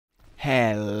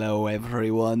Hello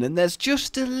everyone, and there's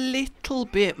just a little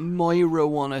bit Moira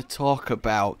want to talk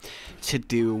about to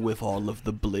do with all of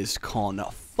the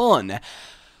Blizzcon fun.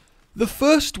 The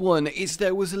first one is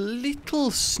there was a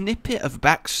little snippet of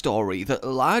backstory that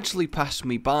largely passed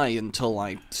me by until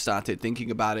I started thinking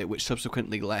about it, which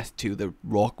subsequently led to the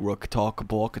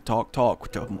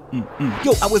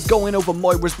Yo, I was going over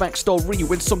Moira's backstory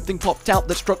when something popped out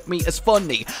that struck me as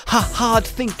funny. Hard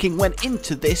thinking went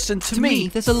into this, and to me,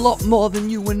 there's a lot more than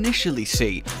you initially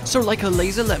see. So like a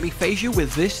laser, let me phase you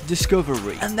with this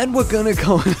discovery. And then we're gonna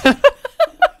go...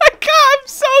 I'm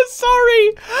so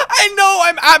sorry. I know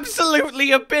I'm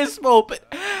absolutely abysmal, but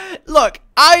look,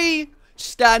 I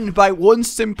stand by one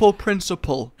simple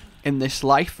principle in this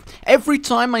life. Every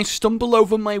time I stumble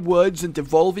over my words and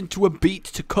devolve into a beat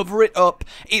to cover it up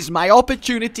is my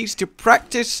opportunities to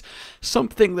practice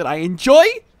something that I enjoy,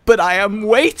 but I am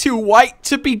way too white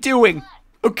to be doing.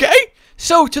 Okay?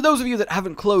 So, to those of you that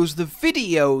haven't closed the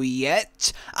video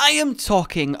yet, I am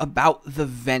talking about the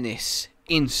Venice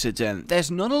incident.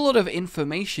 There's not a lot of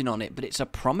information on it, but it's a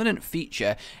prominent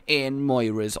feature in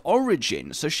Moira's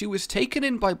origin. So she was taken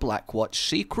in by Blackwatch,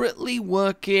 secretly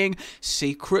working,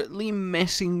 secretly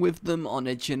messing with them on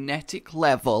a genetic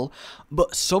level,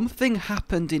 but something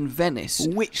happened in Venice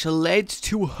which led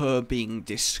to her being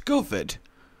discovered.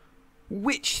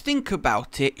 Which, think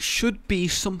about it, should be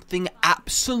something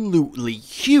absolutely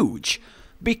huge.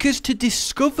 Because to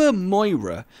discover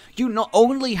Moira, you not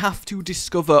only have to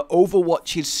discover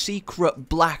Overwatch's secret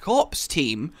Black Ops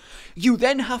team, you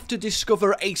then have to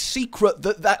discover a secret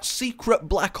that secret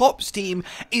Black Ops team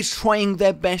is trying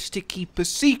their best to keep a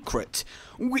secret,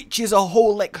 which is a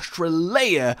whole extra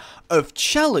layer of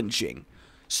challenging.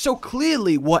 So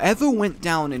clearly, whatever went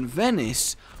down in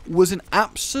Venice was an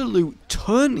absolute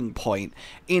turning point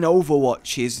in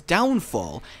Overwatch's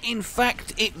downfall. In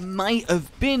fact, it might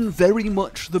have been very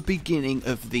much the beginning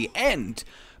of the end.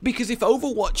 Because if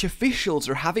Overwatch officials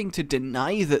are having to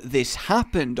deny that this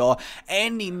happened or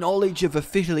any knowledge of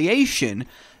affiliation,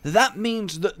 that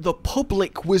means that the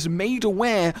public was made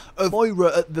aware of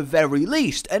Moira at the very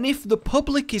least. And if the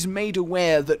public is made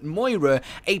aware that Moira,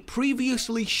 a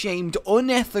previously shamed,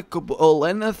 unethical, no,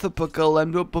 I'm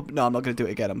not going to do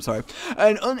it again, I'm sorry,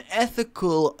 an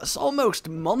unethical, almost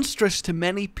monstrous to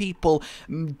many people,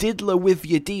 diddler with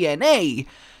your DNA,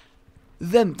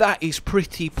 then that is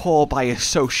pretty poor by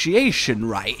association,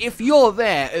 right? If you're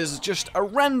there as just a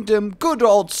random good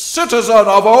old citizen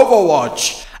of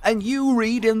Overwatch, and you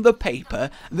read in the paper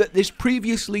that this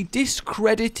previously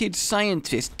discredited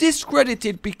scientist,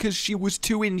 discredited because she was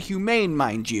too inhumane,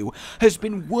 mind you, has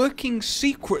been working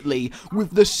secretly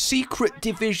with the secret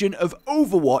division of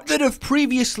Overwatch that have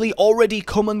previously already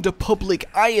come under public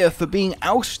ire for being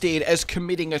ousted as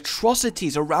committing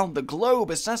atrocities around the globe,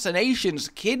 assassinations,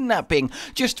 kidnapping,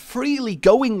 just freely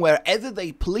going wherever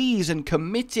they please and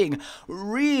committing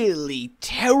really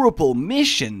terrible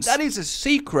missions. That is a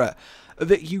secret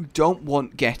that you don't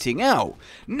want getting out.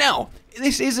 Now,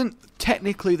 this isn't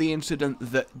technically the incident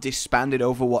that disbanded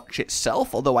Overwatch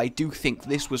itself, although I do think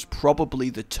this was probably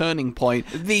the turning point.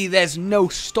 There's no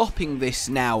stopping this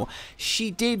now. She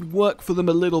did work for them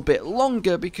a little bit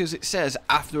longer because it says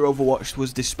after Overwatch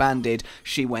was disbanded,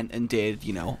 she went and did,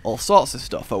 you know, all sorts of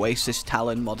stuff. Oasis,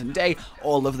 Talon, Modern Day,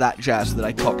 all of that jazz that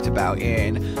I talked about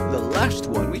in the last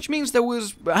one, which means there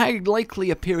was likely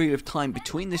a period of time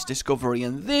between this discovery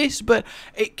and this, but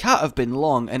it can't have been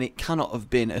long and it cannot have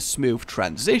been a smooth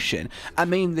transition. I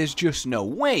mean, there's just no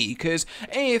way, because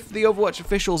if the Overwatch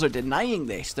officials are denying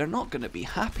this, they're not going to be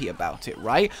happy about it,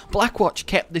 right? Blackwatch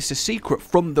kept this a secret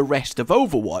from the rest of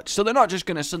Overwatch, so they're not just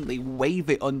going to suddenly wave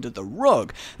it under the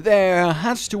rug. There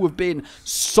has to have been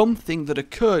something that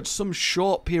occurred, some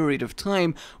short period of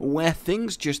time, where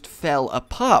things just fell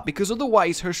apart, because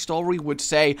otherwise her story would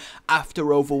say after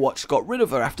Overwatch got rid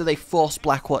of her, after they forced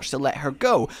Blackwatch to let her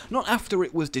go, not after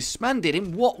it was disbanded.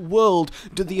 In what world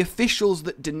do the officials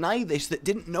that deny this, that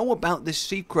didn't know about this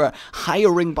secret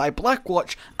hiring by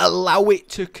Blackwatch, allow it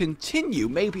to continue?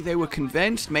 Maybe they were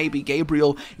convinced, maybe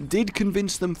Gabriel did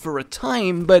convince them for a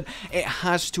time, but it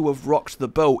has to have rocked the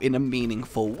boat in a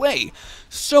meaningful way.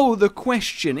 So the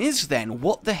question is then,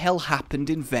 what the hell happened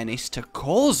in Venice to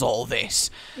cause all this?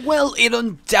 Well, it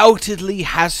undoubtedly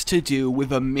has to do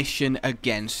with a mission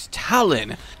against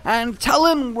Talon. And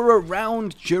Talon were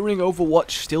around during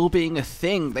Overwatch still being a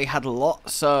thing. They had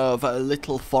lots of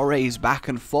little forays back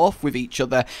and forth with each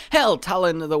other. Hell,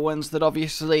 Talon are the ones that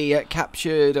obviously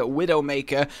captured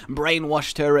Widowmaker,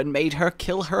 brainwashed her, and made her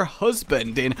kill her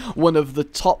husband in one of the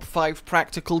top 5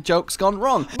 practical jokes gone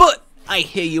wrong. But I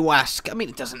hear you ask. I mean,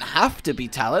 it doesn't have to be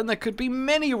Talon. There could be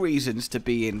many reasons to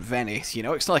be in Venice, you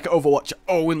know? It's not like Overwatch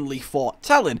only fought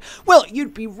Talon. Well,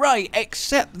 you'd be right,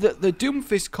 except that the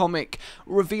Doomfist comic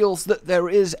reveals that there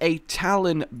is a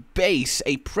Talon base,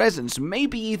 a presence,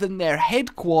 maybe even their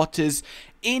headquarters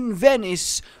in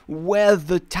Venice, where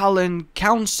the Talon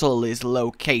Council is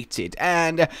located,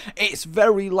 and it's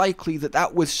very likely that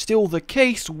that was still the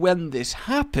case when this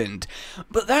happened.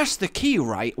 But that's the key,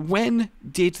 right? When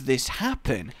did this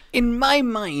happen? In my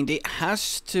mind, it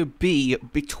has to be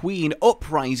between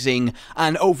Uprising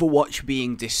and Overwatch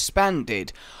being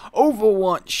disbanded.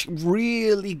 Overwatch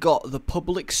really got the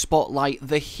public spotlight,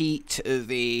 the heat,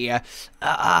 the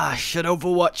should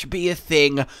Overwatch be a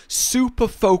thing, super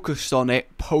focused on it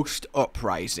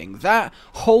post-Uprising. That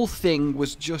whole thing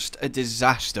was just a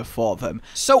disaster for them.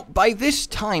 So by this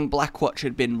time, Blackwatch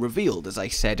had been revealed, as I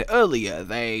said earlier.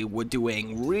 They were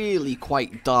doing really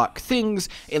quite dark things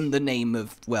in the name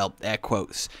of, well, air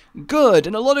quotes, good,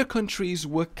 and a lot of countries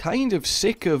were kind of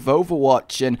sick of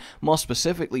Overwatch, and more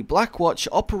specifically Blackwatch,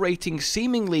 operating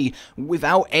seemingly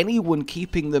without anyone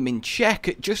keeping them in check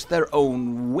at just their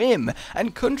own whim,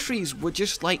 and countries were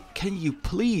just like, can you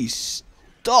please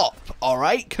stop,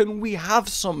 alright? Can we have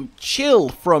some chill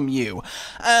from you?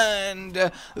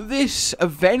 And this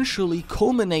eventually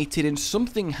culminated in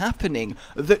something happening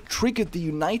that triggered the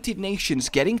United Nations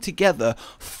getting together,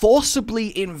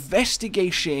 forcibly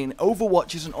investigating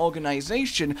Overwatch as an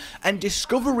organization and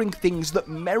discovering things that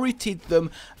merited them,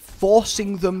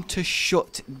 forcing them to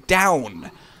shut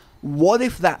down. What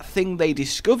if that thing they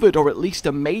discovered, or at least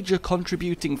a major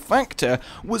contributing factor,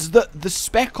 was that the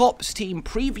Spec Ops team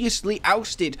previously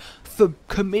ousted for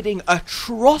committing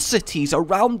atrocities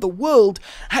around the world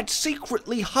had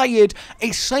secretly hired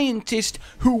a scientist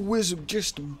who was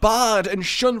just barred and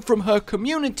shunned from her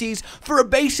communities for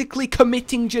basically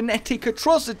committing genetic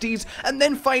atrocities, and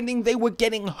then finding they were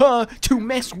getting her to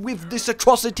mess with this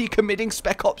atrocity committing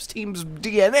Spec Ops team's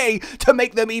DNA to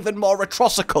make them even more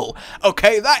atrocical.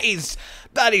 Okay, that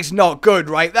is not good,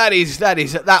 right? That is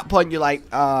at that point you're like,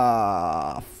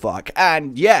 fuck.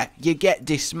 And yeah, you get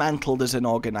dismantled as an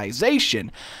organization.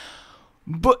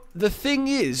 But the thing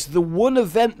is, the one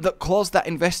event that caused that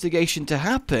investigation to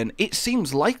happen, it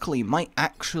seems likely might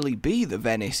actually be the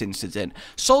Venice incident.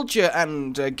 Soldier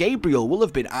and Gabriel will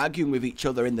have been arguing with each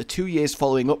other in the 2 years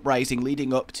following Uprising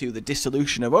leading up to the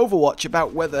dissolution of Overwatch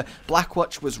about whether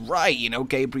Blackwatch was right. You know,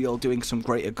 Gabriel doing some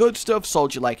greater good stuff,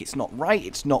 Soldier like, it's not right,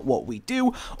 it's not what we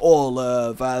do, all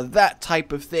of that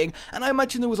type of thing. And I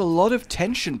imagine there was a lot of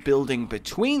tension building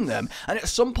between them. And at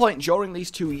some point during these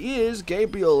 2 years,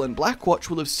 Gabriel and Blackwatch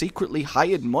will have secretly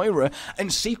hired Moira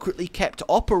and secretly kept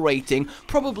operating,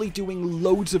 probably doing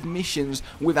loads of missions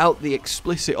without the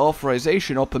explicit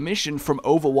authorization or permission from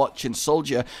Overwatch and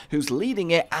Soldier, who's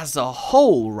leading it as a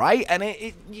whole, right?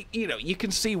 And you know, you can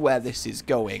see where this is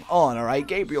going on, alright?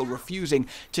 Gabriel refusing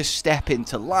to step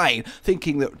into line,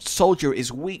 thinking that Soldier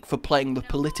is weak for playing the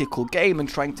political game and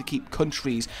trying to keep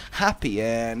countries happy,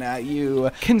 and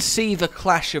you can see the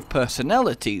clash of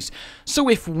personalities. So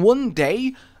if one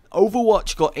day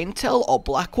Overwatch got intel, or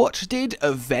Blackwatch did,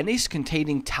 of Venice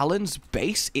containing Talon's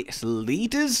base, its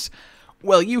leaders,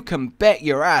 well, you can bet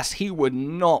your ass he would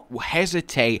not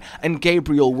hesitate, and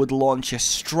Gabriel would launch a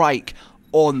strike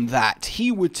on that.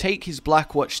 He would take his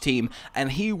Blackwatch team,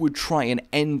 and he would try and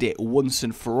end it once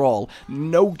and for all,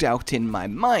 no doubt in my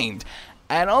mind.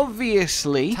 And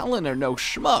obviously, Talon are no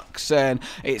schmucks, and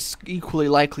it's equally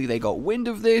likely they got wind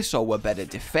of this, or were better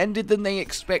defended than they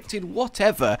expected,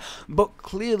 whatever. But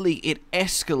clearly it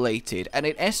escalated, and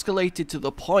it escalated to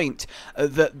the point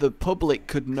that the public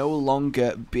could no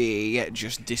longer be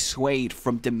just dissuaded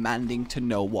from demanding to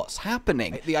know what's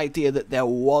happening. The idea that there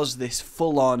was this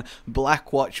full-on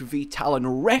Blackwatch v Talon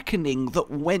reckoning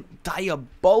that went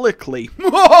diabolically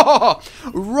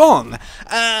wrong,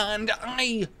 and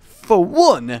I, for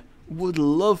one, would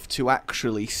love to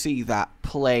actually see that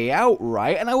play out,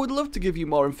 right? And I would love to give you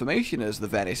more information as the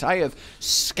Venice. I have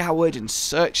scoured and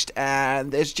searched,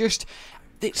 and there's just,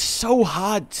 it's so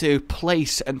hard to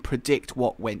place and predict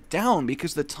what went down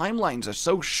because the timelines are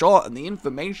so short and the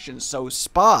information so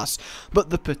sparse, but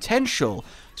the potential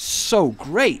so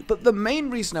great. But the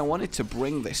main reason I wanted to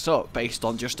bring this up, based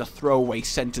on just a throwaway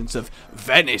sentence of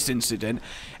Venice incident,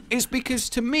 is because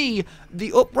to me,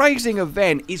 the Uprising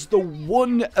event is the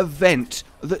one event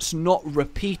that's not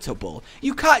repeatable.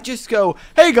 You can't just go,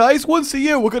 hey guys, once a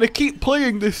year we're going to keep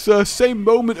playing this same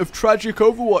moment of tragic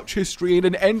Overwatch history in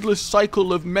an endless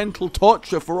cycle of mental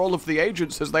torture for all of the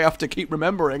agents as they have to keep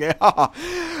remembering it.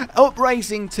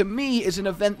 Uprising to me is an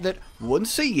event that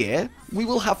once a year we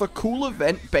will have a cool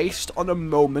event based on a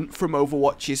moment from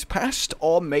Overwatch's past,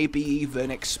 or maybe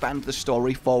even expand the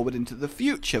story forward into the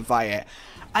future via it.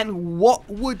 And what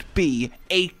would be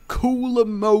a cooler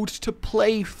mode to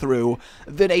play through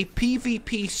than a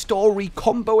PvP story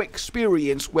combo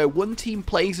experience where one team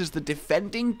plays as the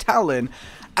defending Talon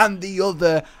and the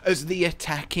other as the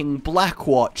attacking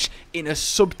Blackwatch in a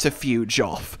subterfuge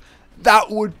off?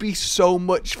 That would be so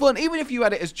much fun, even if you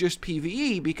had it as just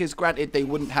PvE, because granted they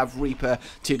wouldn't have Reaper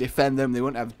to defend them, they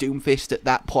wouldn't have Doomfist at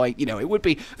that point, you know, it would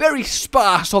be very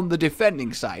sparse on the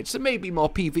defending side, so maybe more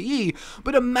PvE,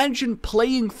 but imagine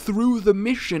playing through the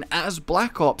mission as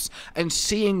Black Ops and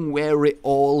seeing where it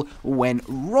all went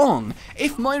wrong.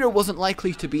 If Moira wasn't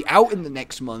likely to be out in the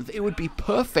next month, it would be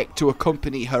perfect to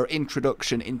accompany her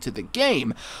introduction into the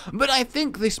game, but I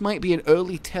think this might be an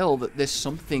early tell that there's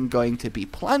something going to be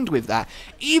planned with that,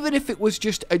 even if it was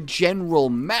just a general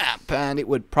map, and it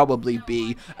would probably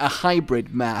be a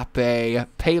hybrid map, a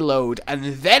payload, and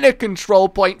then a control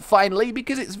point finally,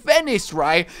 because it's Venice,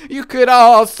 right? You could,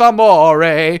 oh,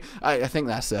 Samore. I think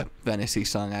that's a Venice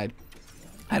song.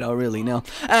 I don't really know.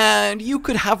 And you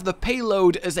could have the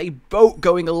payload as a boat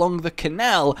going along the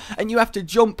canal, and you have to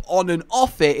jump on and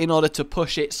off it in order to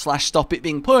push it / stop it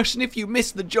being pushed, and if you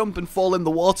miss the jump and fall in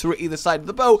the water at either side of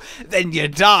the boat, then you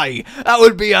die. That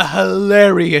would be a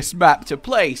hilarious map to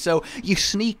play. So you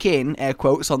sneak in, air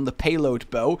quotes, on the payload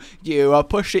boat, you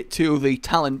push it to the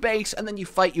Talon base, and then you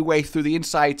fight your way through the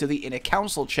inside to the inner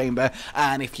council chamber,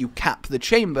 and if you cap the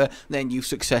chamber, then you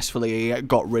successfully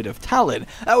got rid of Talon.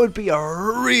 That would be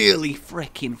a really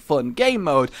freaking fun game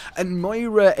mode, and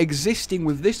Moira existing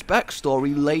with this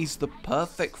backstory lays the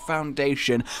perfect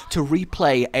foundation to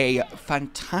replay a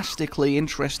fantastically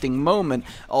interesting moment,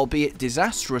 albeit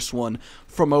disastrous one,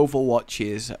 from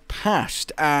Overwatch's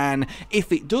past. And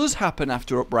if it does happen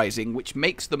after Uprising, which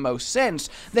makes the most sense,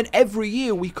 then every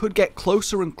year we could get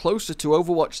closer and closer to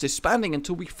Overwatch disbanding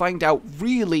until we find out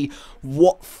really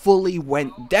what fully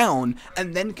went down,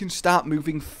 and then can start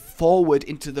moving forward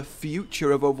into the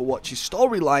future of Overwatch's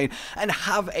storyline and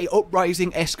have a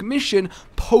Uprising-esque mission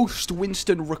post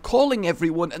Winston recalling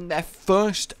everyone and their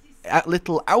first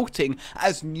little outing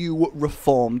as new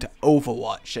reformed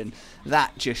Overwatch. And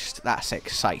that's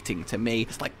exciting to me.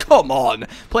 It's like, come on,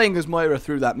 playing as Moira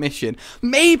through that mission.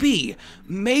 Maybe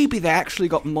they actually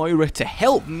got Moira to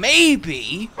help.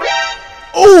 Maybe.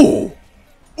 Oh!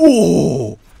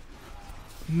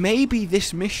 Maybe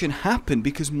this mission happened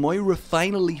because Moira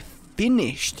finally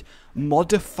finished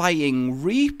modifying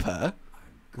Reaper,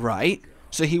 right?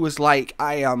 So he was like,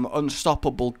 I am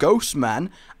unstoppable ghost man.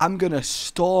 I'm gonna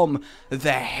storm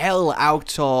the hell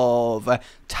out of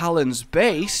Talon's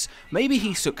base. Maybe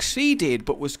he succeeded,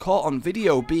 but was caught on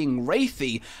video being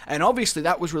wraithy, and obviously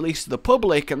that was released to the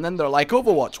public, and then they're like,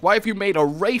 Overwatch, why have you made a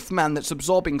wraith man that's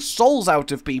absorbing souls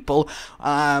out of people?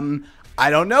 I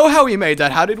don't know how he made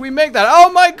that. How did we make that? Oh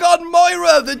my god,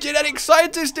 Moira, the genetic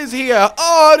scientist is here.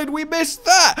 Oh, did we miss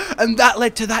that? And that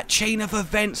led to that chain of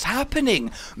events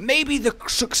happening. Maybe the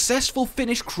successful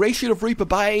finished creation of Reaper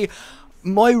by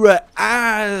Moira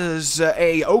as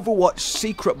a Overwatch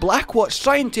secret Blackwatch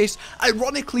scientist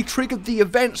ironically triggered the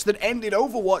events that ended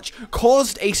Overwatch,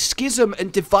 caused a schism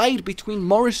and divide between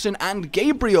Morrison and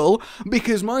Gabriel,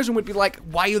 because Morrison would be like,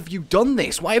 why have you done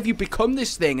this? Why have you become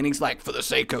this thing? And he's like, for the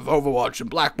sake of Overwatch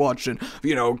and Blackwatch and,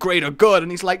 you know, greater good.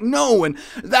 And he's like, no. And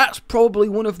that's probably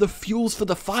one of the fuels for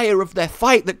the fire of their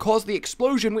fight that caused the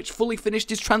explosion, which fully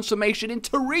finished his transformation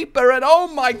into Reaper. And oh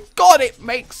my god, it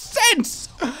makes sense.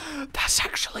 That's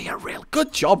actually a real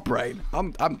good job, Brain.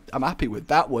 I'm happy with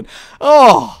that one.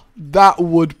 Oh, that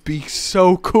would be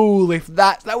so cool if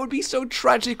that would be so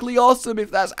tragically awesome if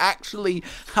that's actually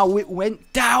how it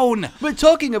went down. But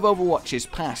talking of Overwatch's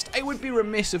past, it would be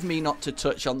remiss of me not to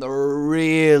touch on the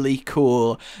really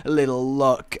cool little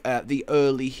look at the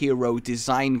early hero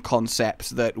design concepts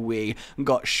that we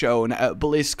got shown at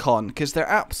Blizzcon, because they're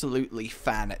absolutely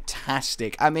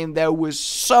fantastic. I mean, there was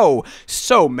so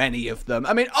many of them.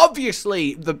 I mean,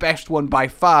 obviously the best one by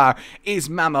far is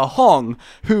Mama Hong,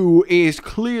 who is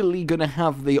clearly gonna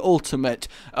have the ultimate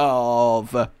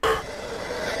of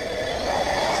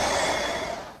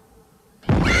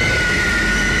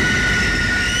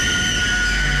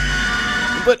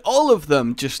But all of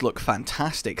them just look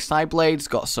fantastic. Cyblade's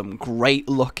got some great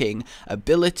looking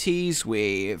abilities.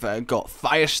 We've got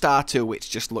Firestarter, which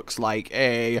just looks like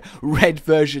a red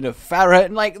version of Pharah.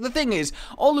 And like, the thing is,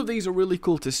 all of these are really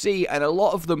cool to see, and a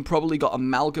lot of them probably got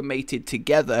amalgamated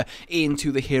together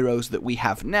into the heroes that we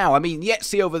have now. I mean,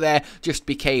 Yetzi over there just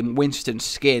became Winston's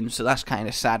skin, so that's kind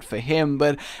of sad for him,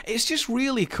 but it's just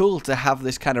really cool to have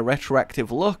this kind of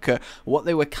retroactive look at what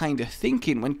they were kind of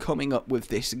thinking when coming up with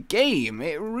this game.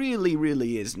 It really,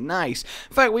 really is nice.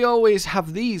 In fact, we always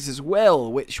have these as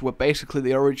well, which were basically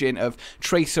the origin of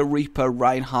Tracer, Reaper,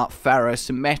 Reinhardt, Pharah,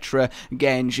 Symmetra,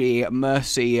 Genji,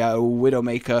 Mercy,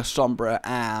 Widowmaker, Sombra,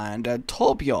 and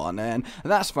Torbjorn, and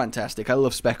that's fantastic. I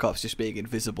love Spec Ops just being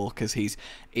invisible because he's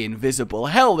invisible.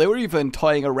 Hell, they were even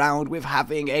toying around with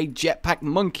having a jetpack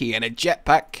monkey and a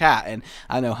jetpack cat, and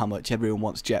I know how much everyone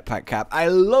wants jetpack cat. I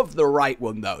love the right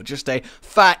one though, just a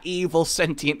fat, evil,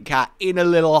 sentient cat in a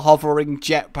little hovering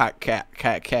jetpack cat.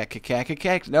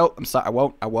 No, I'm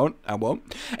sorry, I won't.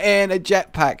 And a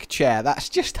jetpack chair. That's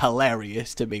just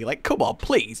hilarious to me. Like, come on,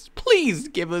 please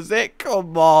give us it.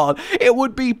 Come on, it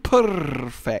would be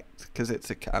perfect because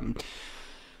it's a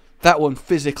that one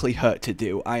physically hurt to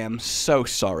do. I am so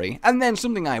sorry. And then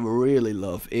something I really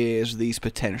love is these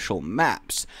potential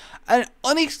maps. And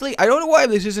honestly, I don't know why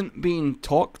this isn't being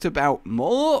talked about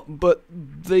more, but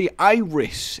the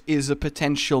Iris is a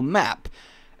potential map.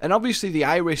 And obviously the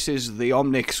Iris is the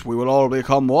Omnix, we will all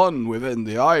become one within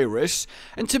the Iris.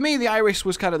 And to me, the Iris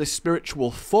was kind of the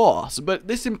spiritual force, but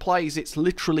this implies it's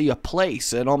literally a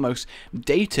place, an almost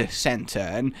data center,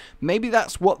 and maybe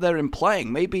that's what they're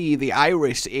implying. Maybe the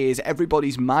Iris is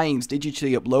everybody's minds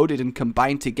digitally uploaded and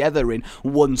combined together in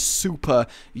one super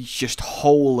just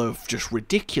whole of just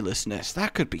ridiculousness.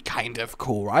 That could be kind of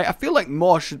cool, right? I feel like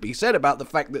more should be said about the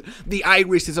fact that the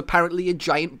Iris is apparently a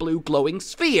giant blue glowing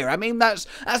sphere. I mean, that's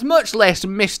much less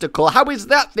mystical. How is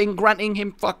that thing granting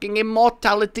him fucking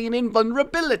immortality and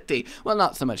invulnerability? Well,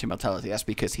 not so much immortality, that's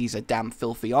because he's a damn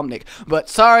filthy Omnic. But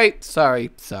sorry,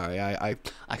 I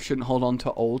shouldn't hold on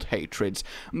to old hatreds.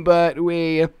 But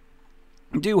we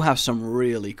do have some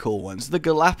really cool ones. The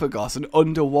Galapagos, an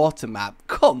underwater map.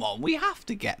 Come on, we have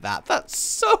to get that. That's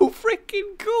so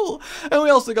freaking cool. And we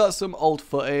also got some old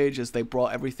footage as they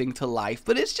brought everything to life.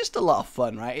 But it's just a lot of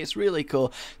fun, right? It's really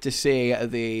cool to see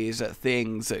these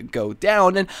things go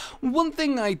down. And one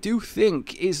thing I do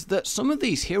think is that some of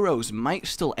these heroes might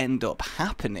still end up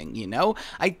happening, you know?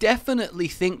 I definitely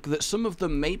think that some of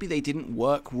them, maybe they didn't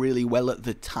work really well at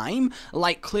the time.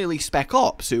 Like, clearly Spec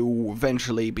Ops, who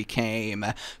eventually became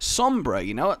Sombra,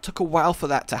 you know, it took a while for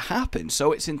that to happen,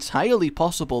 so it's entirely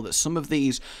possible that some of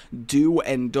these do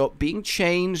end up being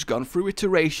changed, gone through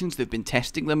iterations, they've been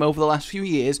testing them over the last few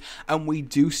years, and we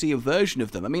do see a version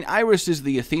of them. I mean, Iris is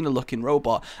the Athena-looking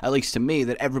robot, at least to me,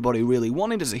 that everybody really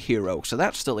wanted as a hero, so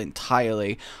that's still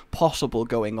entirely possible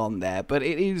going on there, but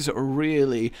it is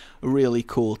really, really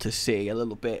cool to see a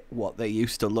little bit what they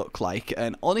used to look like,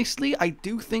 and honestly, I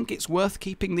do think it's worth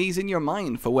keeping these in your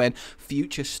mind for when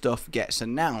future stuff gets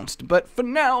announced. But for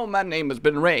now, my name has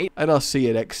been Ray, and I'll see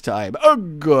you next time. Oh,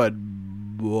 goodbye.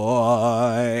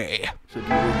 Should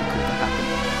be really cool to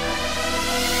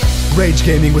happen. Rage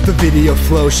Gaming with the video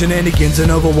flow, shenanigans in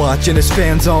Overwatch, and his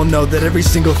fans all know that every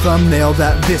single thumbnail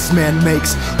that this man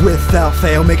makes without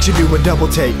fail makes you do a double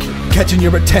take, catching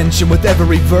your attention with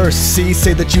every verse. See,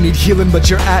 say that you need healing, but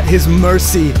you're at his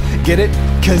mercy. Get it?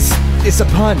 Cause it's a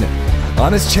pun.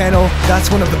 On his channel,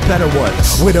 that's one of the better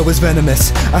ones. Widow is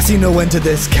venomous, I see no end to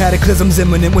this. Cataclysm's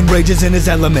imminent when Rage is in his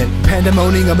element.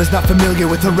 Pandemonium is not familiar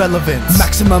with irrelevance.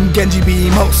 Maximum Genji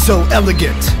beam, oh so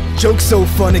elegant. Jokes so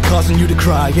funny causing you to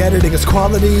cry. Editing is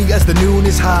quality as the noon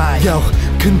is high. Yo,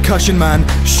 concussion man,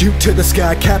 shoot to the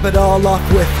sky. Cap it all off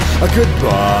with a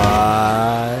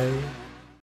goodbye.